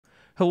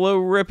Hello,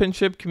 Rip and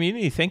Chip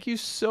community. Thank you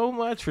so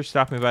much for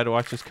stopping by to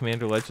watch this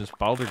Commander Legends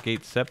Baldur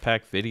Gate set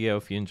pack video.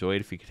 If you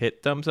enjoyed, if you could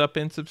hit thumbs up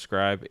and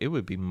subscribe, it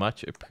would be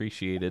much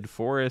appreciated.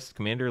 Forest,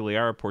 Commander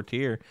Liara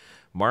Portier,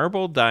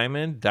 Marble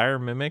Diamond, Dire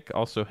Mimic,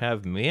 also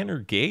have Manor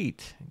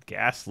Gate,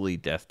 Ghastly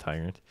Death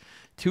Tyrant,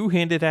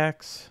 Two-Handed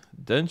Axe,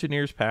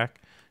 Dungeoneer's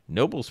Pack,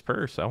 Noble's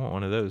Purse, I want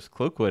one of those,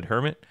 Cloakwood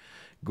Hermit,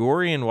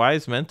 Gory and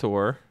Wise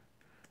Mentor,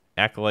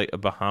 Acolyte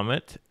of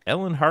Bahamut,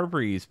 Ellen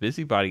Hargreaves,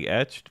 Busybody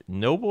Etched,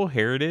 Noble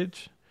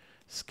Heritage,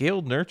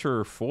 Scaled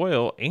Nurturer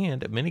Foil,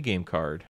 and a minigame card.